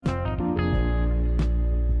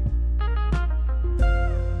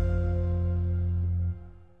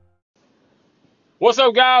What's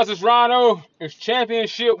up, guys? It's Rhino. It's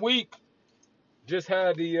championship week. Just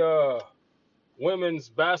had the women's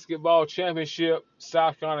basketball championship.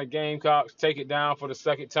 South Carolina Gamecocks take it down for the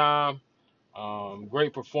second time.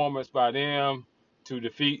 Great performance by them to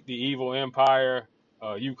defeat the evil empire,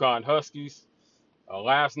 Yukon Huskies.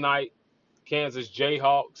 Last night, Kansas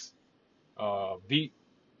Jayhawks beat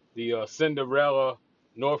the Cinderella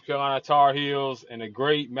North Carolina Tar Heels in a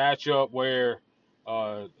great matchup where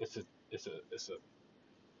it's a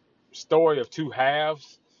story of two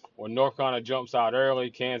halves where North Carolina jumps out early,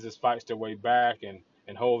 Kansas fights their way back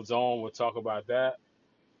and holds on. We'll talk about that.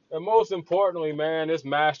 And most importantly, man, it's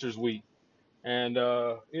Masters Week. And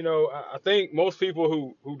I think most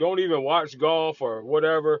people who don't even watch golf or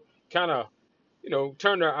whatever kind of,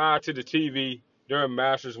 turn their eye to the TV during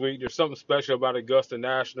Masters Week. There's something special about Augusta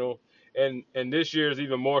National. And this year is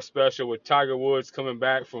even more special with Tiger Woods coming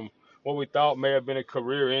back from what we thought may have been a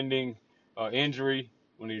career-ending injury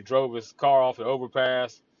when he drove his car off the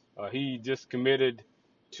overpass. He just committed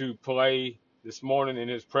to play this morning in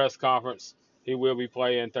his press conference. He will be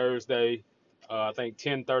playing Thursday, I think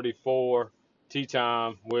 10:34 tee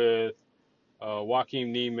time with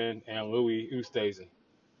Joaquin Neiman and Louis Oosthuizen.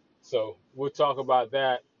 So we'll talk about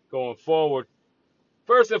that going forward.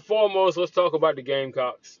 First and foremost, let's talk about the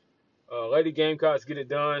Gamecocks. Lady Gamecocks get it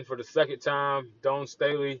done for the second time. Dawn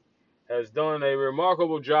Staley has done a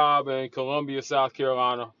remarkable job in Columbia, South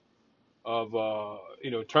Carolina, of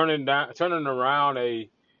turning around a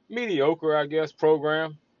mediocre, I guess,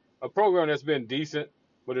 program, a program that's been decent,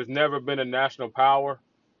 but has never been a national power.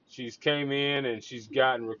 She's came in and she's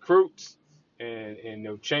gotten recruits and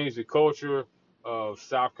changed the culture of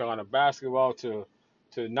South Carolina basketball to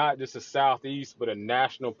not just a Southeast but a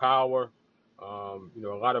national power. A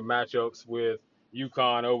lot of matchups with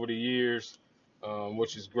UConn over the years,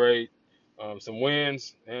 which is great. Some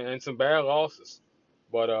wins and some bad losses.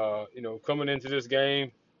 But coming into this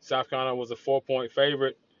game, South Carolina was a 4-point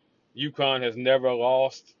favorite. UConn has never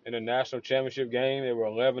lost in a national championship game. They were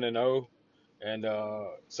 11-0, and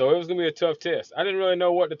so it was gonna be a tough test. I didn't really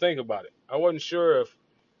know what to think about it. I wasn't sure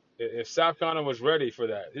if South Carolina was ready for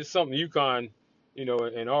that. It's something UConn,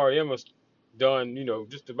 and RM has done,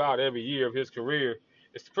 just about every year of his career.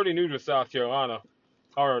 It's pretty new to South Carolina,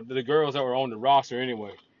 or the girls that were on the roster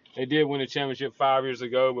anyway. They did win the championship 5 years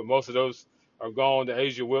ago, but most of those are gone. The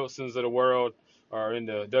Asia Wilsons of the world are in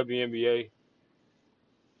the WNBA.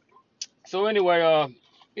 So anyway,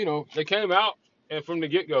 they came out and from the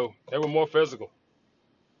get-go, they were more physical.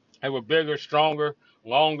 They were bigger, stronger,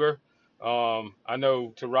 longer. I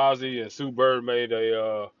know Tarazi and Sue Bird made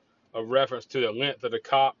a reference to the length of the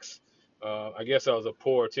cocks. I guess that was a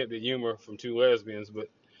poor attempt at humor from two lesbians, but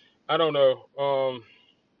I don't know.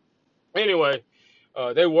 Anyway,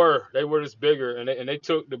 they were just bigger, and they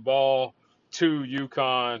took the ball to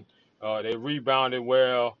UConn. They rebounded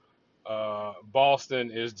well.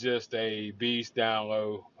 Boston is just a beast down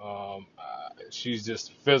low. She's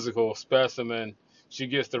just physical specimen. She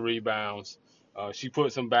gets the rebounds. She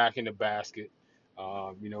puts them back in the basket.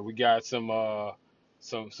 We got some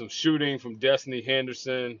shooting from Destiny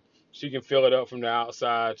Henderson. She can fill it up from the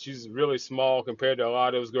outside. She's really small compared to a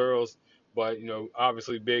lot of those girls, but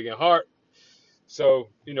obviously big in heart. So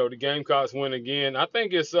the Gamecocks win again. I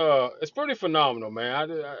think it's pretty phenomenal, man.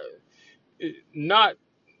 Not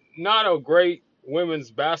a great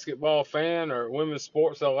women's basketball fan or women's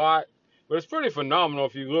sports a lot, but it's pretty phenomenal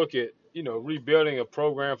if you look at rebuilding a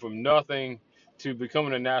program from nothing to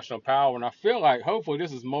becoming a national power. And I feel like hopefully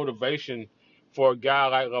this is motivation for a guy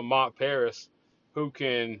like Lamont Paris who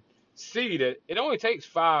can see that it only takes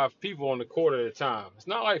 5 people on the court at a time. It's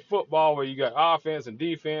not like football where you got offense and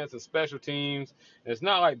defense and special teams. And it's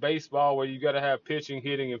not like baseball where you got to have pitching,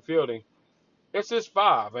 hitting, and fielding. It's just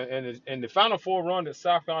 5. And the Final Four run that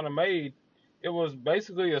South Carolina made, it was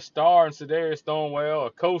basically a star in Sedarius Stonewall,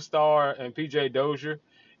 a co-star in P.J. Dozier,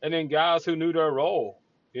 and then guys who knew their role.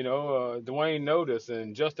 Dwayne Notice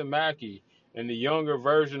and Justin Mackey and the younger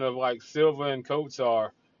version of like Silva and Coates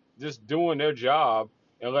are just doing their job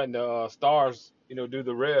and letting the stars, do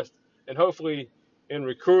the rest. And hopefully in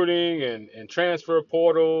recruiting and transfer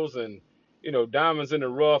portals and, diamonds in the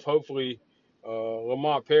rough, hopefully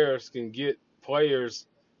Lamont Paris can get players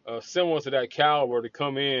similar to that caliber to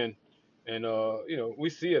come in. And,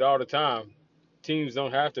 we see it all the time. Teams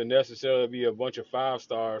don't have to necessarily be a bunch of 5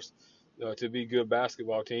 stars to be good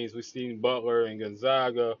basketball teams. We've seen Butler and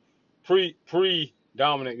Gonzaga,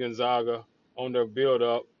 pre-dominant Gonzaga on their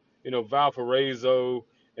build-up, Valparaiso.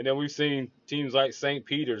 And then we've seen teams like St.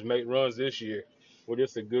 Peter's make runs this year with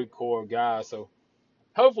just a good core of guys. So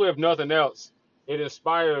hopefully, if nothing else, it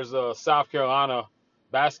inspires South Carolina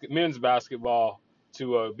men's basketball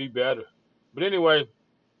to be better. But anyway,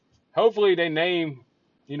 hopefully they name,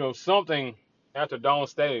 something after Dawn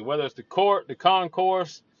Staley, whether it's the court, the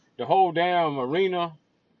concourse, the whole damn arena,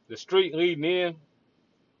 the street leading in,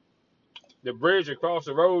 the bridge across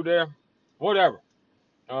the road there, whatever.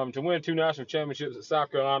 To win 2 national championships at South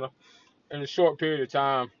Carolina in a short period of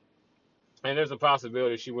time, and there's a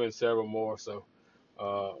possibility she wins several more. So,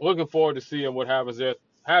 looking forward to seeing what happens there.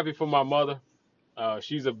 Happy for my mother.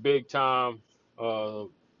 She's a big time uh,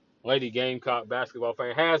 Lady Gamecock basketball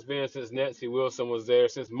fan. Has been since Nancy Wilson was there,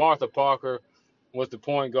 since Martha Parker was the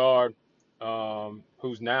point guard,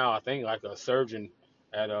 who's now, I think, like a surgeon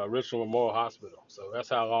at Richland Memorial Hospital. So that's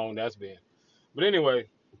how long that's been. But anyway,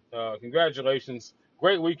 congratulations.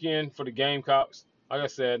 Great weekend for the Gamecocks. Like I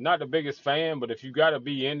said, not the biggest fan, but if you got to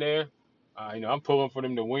be in there, I'm pulling for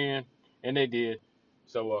them to win, and they did.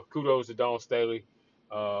 So kudos to Dawn Staley,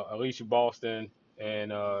 Alicia Boston,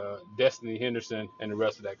 and Destiny Henderson, and the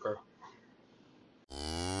rest of that crew.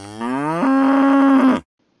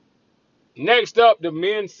 Next up, the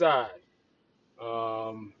men's side.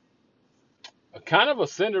 Um, a kind of a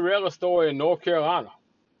Cinderella story in North Carolina.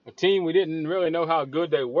 A team we didn't really know how good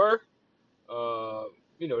they were. Uh,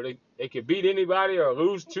 they could beat anybody or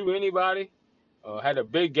lose to anybody. Had a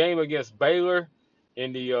big game against Baylor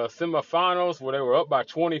in the semifinals where they were up by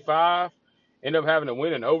 25. Ended up having to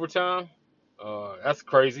win in overtime. That's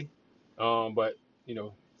crazy. But, you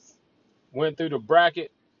know, went through the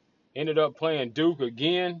bracket. Ended up playing Duke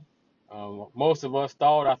again. Most of us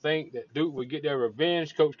thought, I think, that Duke would get their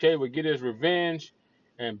revenge. Coach K would get his revenge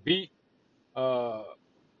and beat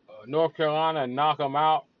North Carolina and knock them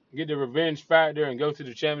out, get the revenge factor and go to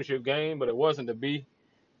the championship game, but it wasn't to be.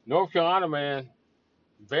 North Carolina, man,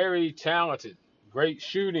 very talented, great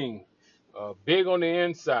shooting, big on the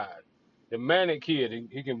inside. The Manic kid,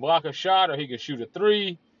 he can block a shot or he can shoot a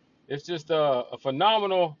three. It's just a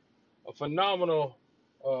phenomenal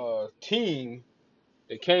team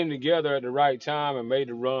that came together at the right time and made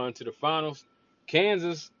the run to the finals.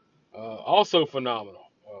 Kansas, also phenomenal.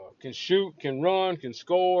 Can shoot, can run, can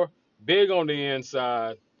score, big on the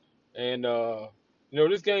inside. And,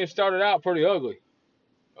 this game started out pretty ugly.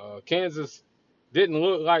 Kansas didn't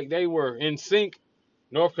look like they were in sync.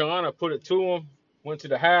 North Carolina put it to them, went to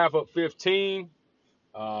the half up 15.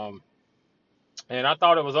 Um, and I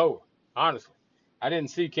thought it was over, honestly. I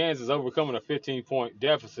didn't see Kansas overcoming a 15-point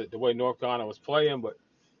deficit the way North Carolina was playing, but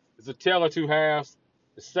it's a tale of two halves.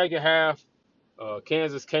 The second half,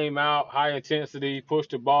 Kansas came out, high intensity,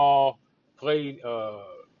 pushed the ball, played,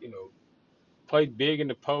 played big in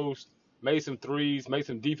the post, made some threes, made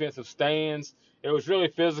some defensive stands. It was really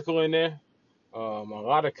physical in there. A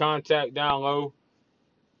lot of contact down low,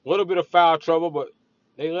 a little bit of foul trouble, but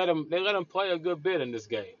they let him play a good bit in this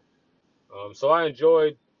game. So I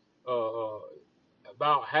enjoyed.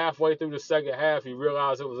 About halfway through the second half, you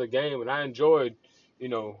realized it was a game, and I enjoyed, you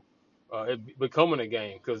know, it becoming a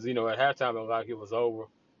game because at halftime it looked like it was over.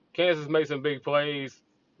 Kansas made some big plays.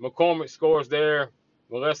 McCormick scores there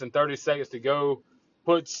with less than 30 seconds to go,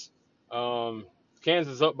 puts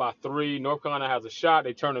Kansas up by 3. North Carolina has a shot.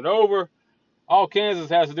 They turn it over. All Kansas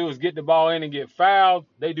has to do is get the ball in and get fouled.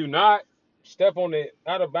 They do not step on the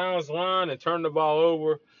out of bounds line and turn the ball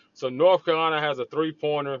over. So North Carolina has a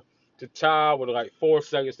 3-pointer to tie with like 4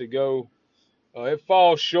 seconds to go. It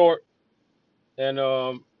falls short, and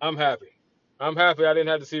I'm happy. I'm happy I didn't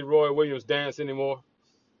have to see Roy Williams dance anymore.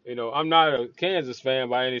 I'm not a Kansas fan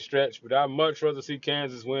by any stretch, but I'd much rather see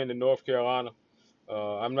Kansas win than North Carolina.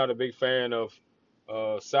 I'm not a big fan of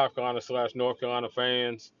South Carolina / North Carolina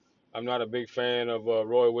fans. I'm not a big fan of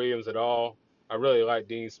Roy Williams at all. I really liked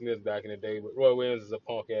Dean Smith back in the day, but Roy Williams is a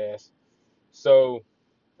punk ass. So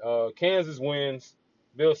Kansas wins.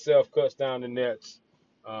 Bill Self cuts down the nets.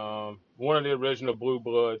 One of the original blue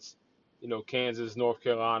bloods, Kansas, North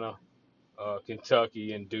Carolina,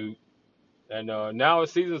 Kentucky, and Duke. And now the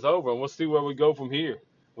season's over, and we'll see where we go from here.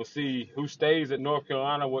 We'll see who stays at North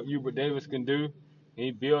Carolina, what Hubert Davis can do.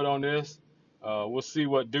 He build on this. We'll see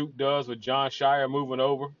what Duke does with John Shire moving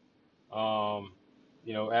over,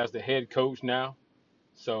 as the head coach now.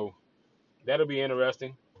 So that'll be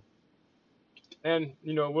interesting. And,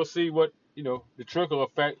 we'll see what, the trickle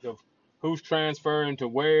effect of who's transferring to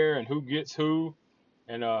where and who gets who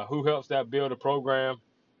and who helps that build a program.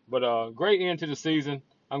 But great end to the season.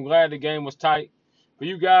 I'm glad the game was tight. For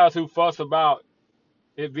you guys who fuss about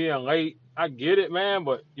it being late, I get it, man,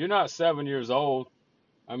 but you're not 7 years old.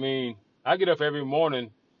 I mean, I get up every morning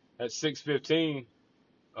at 6:15,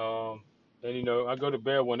 and I go to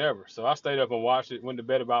bed whenever. So I stayed up and watched it. Went to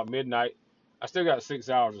bed about midnight. I still got 6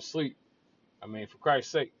 hours of sleep. I mean, for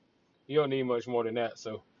Christ's sake, you don't need much more than that.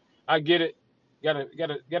 So I get it.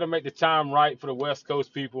 Gotta make the time right for the West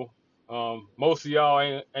Coast people. Most of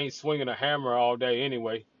y'all ain't swinging a hammer all day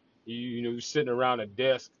anyway. You know, you're sitting around a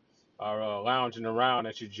desk or lounging around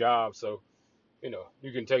at your job, so you know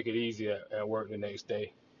you can take it easy at work the next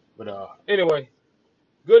day. But anyway,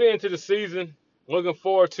 good end to the season. Looking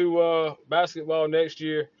forward to basketball next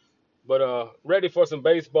year. But ready for some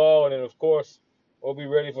baseball, and then of course we'll be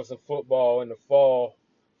ready for some football in the fall.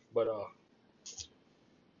 But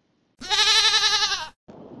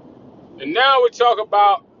and now we talk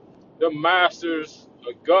about the Masters,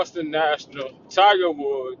 Augusta National, Tiger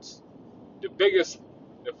Woods, the biggest,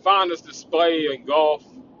 the finest display in golf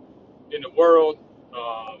in the world.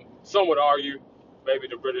 Some would argue maybe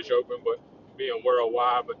the British Open, but being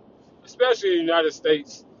worldwide, but especially in the United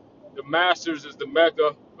States, the Masters is the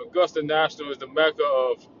mecca. Augusta National is the mecca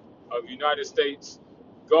of United States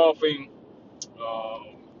golfing.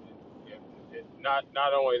 Um, and not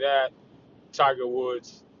only that, Tiger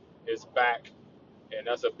Woods is back, and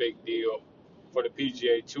that's a big deal for the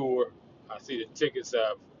PGA Tour. I see the tickets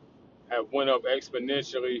have went up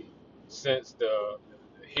exponentially since the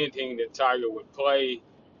hinting that Tiger would play,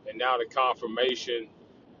 and now the confirmation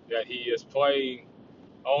that he is playing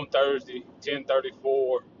on Thursday,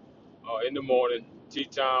 10:34 in the morning, tee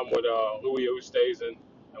time with Louis Oosthuizen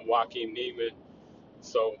and Joaquin Neiman.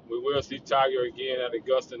 So we will see Tiger again at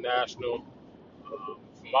Augusta National.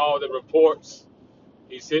 From all the reports,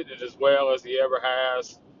 he's hitting it as well as he ever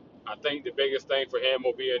has. I think the biggest thing for him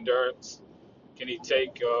will be endurance. Can he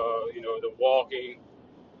take, the walking,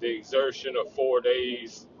 the exertion of 4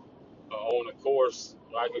 days on a course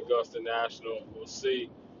like Augusta National? We'll see.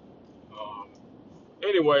 Um,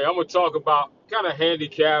 anyway, I'm going to talk about kind of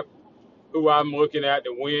handicap who I'm looking at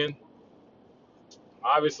to win.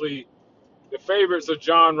 Obviously, the favorites are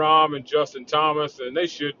John Rahm and Justin Thomas, and they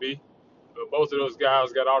should be. Both of those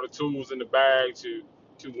guys got all the tools in the bag to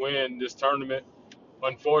win this tournament.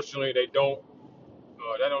 Unfortunately, they don't.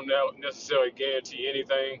 That don't necessarily guarantee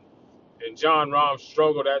anything. And John Rahm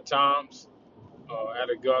struggled at times at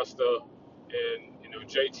Augusta, and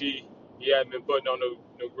JT, he hadn't been putting on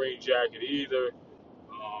no green jacket either.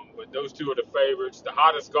 But those two are the favorites. The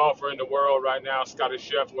hottest golfer in the world right now, Scotty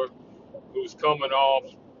Scheffler, who's coming off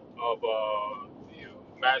of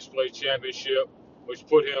match play championship, which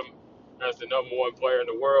put him as the number one player in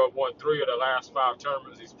the world. Won 3 of the last 5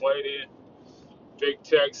 tournaments he's played in. Big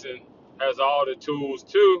Texan has all the tools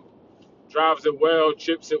too. Drives it well,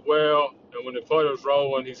 chips it well, and when the putter's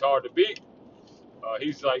rolling, he's hard to beat.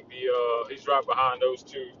 He's like he's right behind those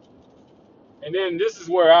two. And then this is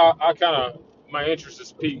where I kind of my interest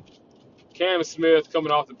is peaked. Cam Smith coming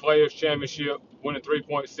off the Players Championship, winning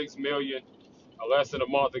 3.6 million less than a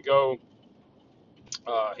month ago.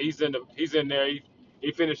 He's in there.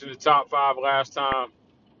 He finished in the top 5 last time.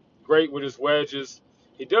 Great with his wedges.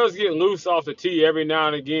 He does get loose off the tee every now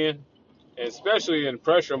and again, and especially in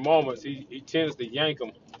pressure moments, he tends to yank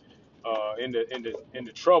them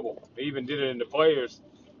into trouble. He even did it in the Players,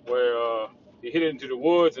 where he hit it into the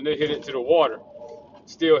woods and then hit it into the water.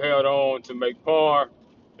 Still held on to make par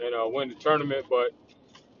and win the tournament, but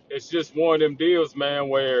it's just one of them deals, man,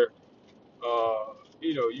 where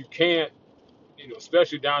you can't,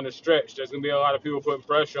 especially down the stretch. There's gonna be a lot of people putting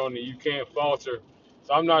pressure on you. You can't falter.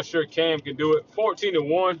 So I'm not sure Cam can do it.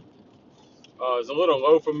 14-1 is a little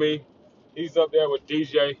low for me. He's up there with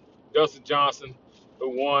DJ Dustin Johnson, who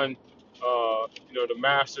won, the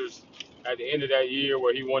Masters at the end of that year,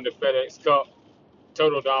 where he won the FedEx Cup,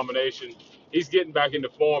 total domination. He's getting back into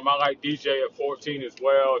form. I like DJ at 14 as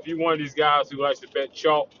well. If you're one of these guys who likes to bet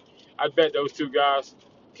chalk, I'd bet those two guys,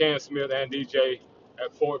 Cam Smith and DJ,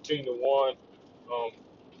 at 14-1.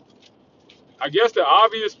 I guess the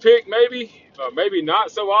obvious pick, maybe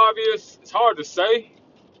not so obvious. It's hard to say,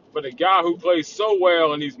 but a guy who plays so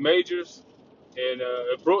well in these majors, and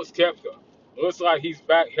Brooks Koepka, looks like he's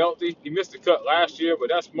back healthy. He missed the cut last year, but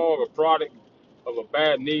that's more of a product of a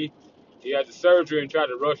bad knee. He had the surgery and tried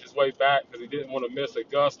to rush his way back because he didn't want to miss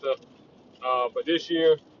Augusta. But this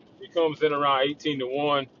year, he comes in around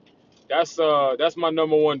 18-1. That's my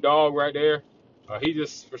number one dog right there. He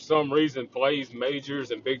just, for some reason, plays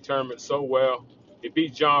majors and big tournaments so well. He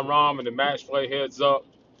beat John Rahm in the match play heads up.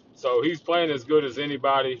 So he's playing as good as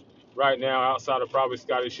anybody right now outside of probably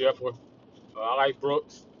Scotty Scheffler. I like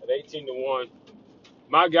Brooks at 18-1.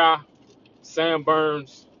 My guy, Sam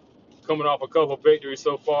Burns, coming off a couple of victories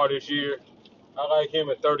so far this year. I like him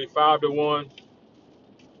at 35-1.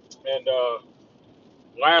 And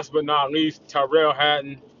last but not least, Tyrell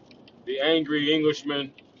Hatton, the angry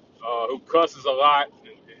Englishman who cusses a lot,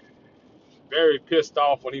 and very pissed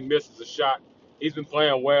off when he misses a shot. He's been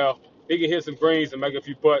playing well. He can hit some greens and make a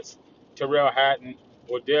few putts. Terrell Hatton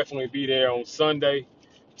will definitely be there on Sunday.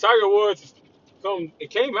 Tiger Woods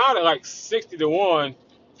it came out at like 60-1,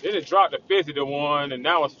 then it dropped to 50-1, and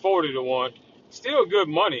now it's 40-1. Still good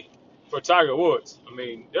money for Tiger Woods. I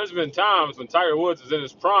mean, there's been times when Tiger Woods was in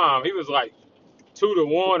his prime, he was like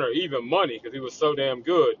 2-1 or even money because he was so damn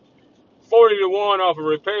good. 40-1 off a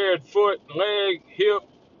repaired foot, leg, hip,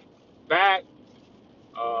 back.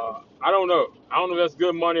 I don't know. I don't know if that's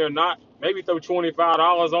good money or not. Maybe throw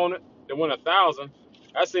 $25 on it to win 1,000.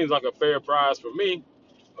 That seems like a fair price for me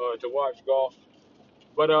to watch golf.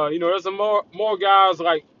 But there's some more guys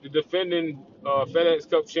like the defending FedEx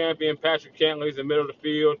Cup champion Patrick Cantlay's in the middle of the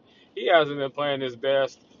field. He hasn't been playing his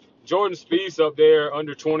best. Jordan Spieth's up there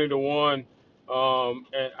under 20-1,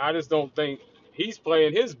 and I just don't think he's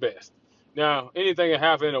playing his best. Now, anything can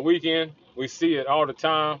happen in a weekend. We see it all the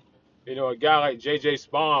time. A guy like J.J.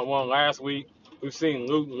 Spawn won last week. We've seen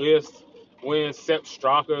Luke List win. Sepp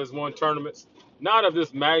Straka has won tournaments. Not of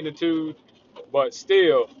this magnitude, but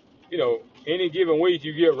still, any given week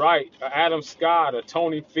you get right. A Adam Scott, a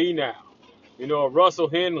Tony Finau, a Russell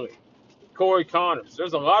Henley, Corey Connors.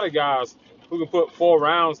 There's a lot of guys who can put 4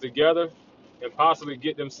 rounds together and possibly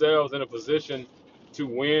get themselves in a position to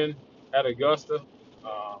win at Augusta.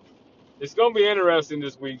 Um, it's going to be interesting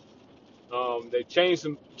this week. They changed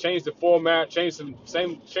the format, changed some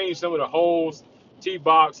of the holes, tee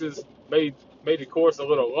boxes, made the course a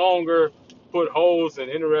little longer, put holes in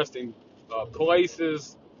interesting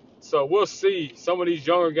places. So we'll see. Some of these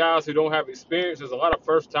younger guys who don't have experience, there's a lot of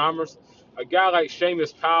first timers. A guy like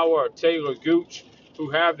Seamus Power or Taylor Gooch, who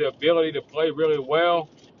have the ability to play really well,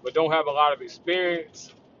 but don't have a lot of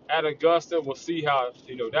experience at Augusta. We'll see how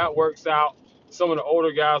that works out. Some of the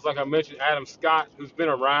older guys, like I mentioned, Adam Scott, who's been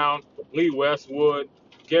around, Lee Westwood,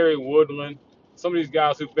 Gary Woodland, some of these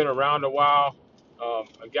guys who've been around a while.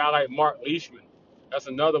 A guy like Mark Leishman, that's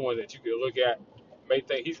another one that you could look at. May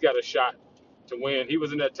think he's got a shot to win. He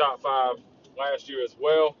was in that top 5 last year as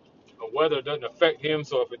well. Weather doesn't affect him,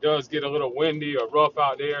 so if it does get a little windy or rough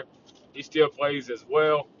out there, he still plays as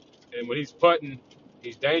well. And when he's putting,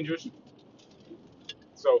 he's dangerous.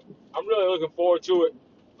 So I'm really looking forward to it.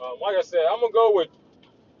 Like I said, I'm gonna go with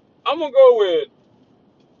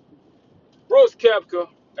Brooks Koepka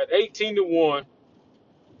at 18-1.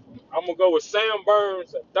 I'm gonna go with Sam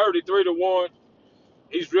Burns at 33-1.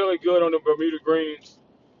 He's really good on the Bermuda greens.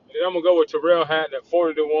 And then I'm gonna go with Terrell Hatton at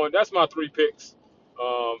 40-1. That's my 3 picks.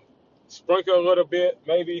 Sprinkle a little bit,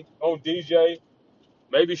 maybe on DJ.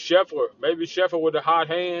 Maybe Scheffler. Maybe Scheffler with a hot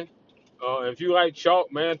hand. If you like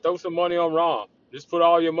chalk, man, throw some money on Rahm. Just put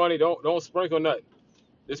all your money. Don't sprinkle nothing.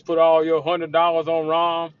 Just put all your $100 on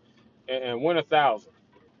Rahm and win 1,000.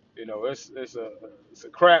 It's a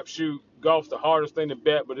crapshoot. Golf's the hardest thing to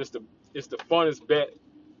bet, but it's the funnest bet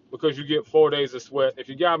because you get 4 days of sweat. If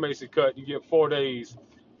your guy makes a cut, you get 4 days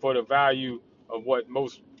for the value of what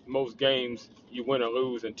most games you win or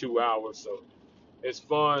lose in 2 hours. So it's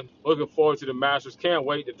fun. Looking forward to the Masters. Can't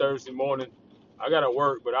wait to Thursday morning. I gotta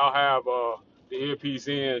work, but I'll have the earpiece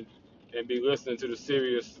in and be listening to the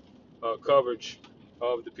serious coverage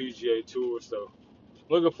of the PGA Tour. So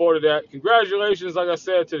looking forward to that. Congratulations, like I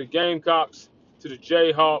said, to the Gamecocks, to the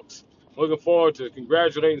Jayhawks. Looking forward to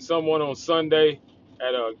congratulating someone on Sunday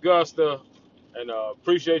at Augusta, and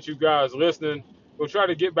appreciate you guys listening. We'll try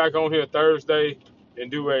to get back on here Thursday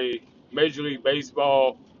and do a Major League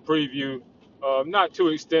Baseball preview. Not too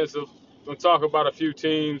extensive. We'll talk about a few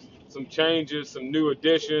teams, some changes, some new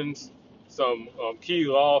additions, some key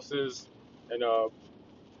losses, and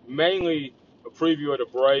mainly a preview of the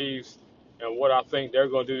Braves and what I think they're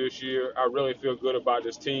going to do this year. I really feel good about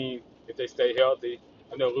this team if they stay healthy.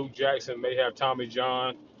 I know Luke Jackson may have Tommy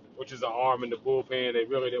John, which is an arm in the bullpen. They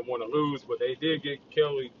really didn't want to lose, but they did get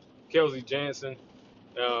Kelsey Jansen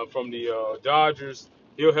from the Dodgers.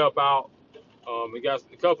 He'll help out. We got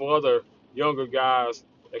a couple other younger guys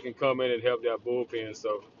that can come in and help that bullpen.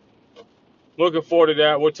 So looking forward to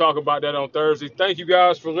that. We'll talk about that on Thursday. Thank you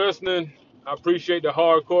guys for listening. I appreciate the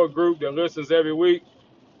hardcore group that listens every week.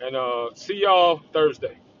 And see y'all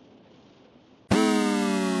Thursday.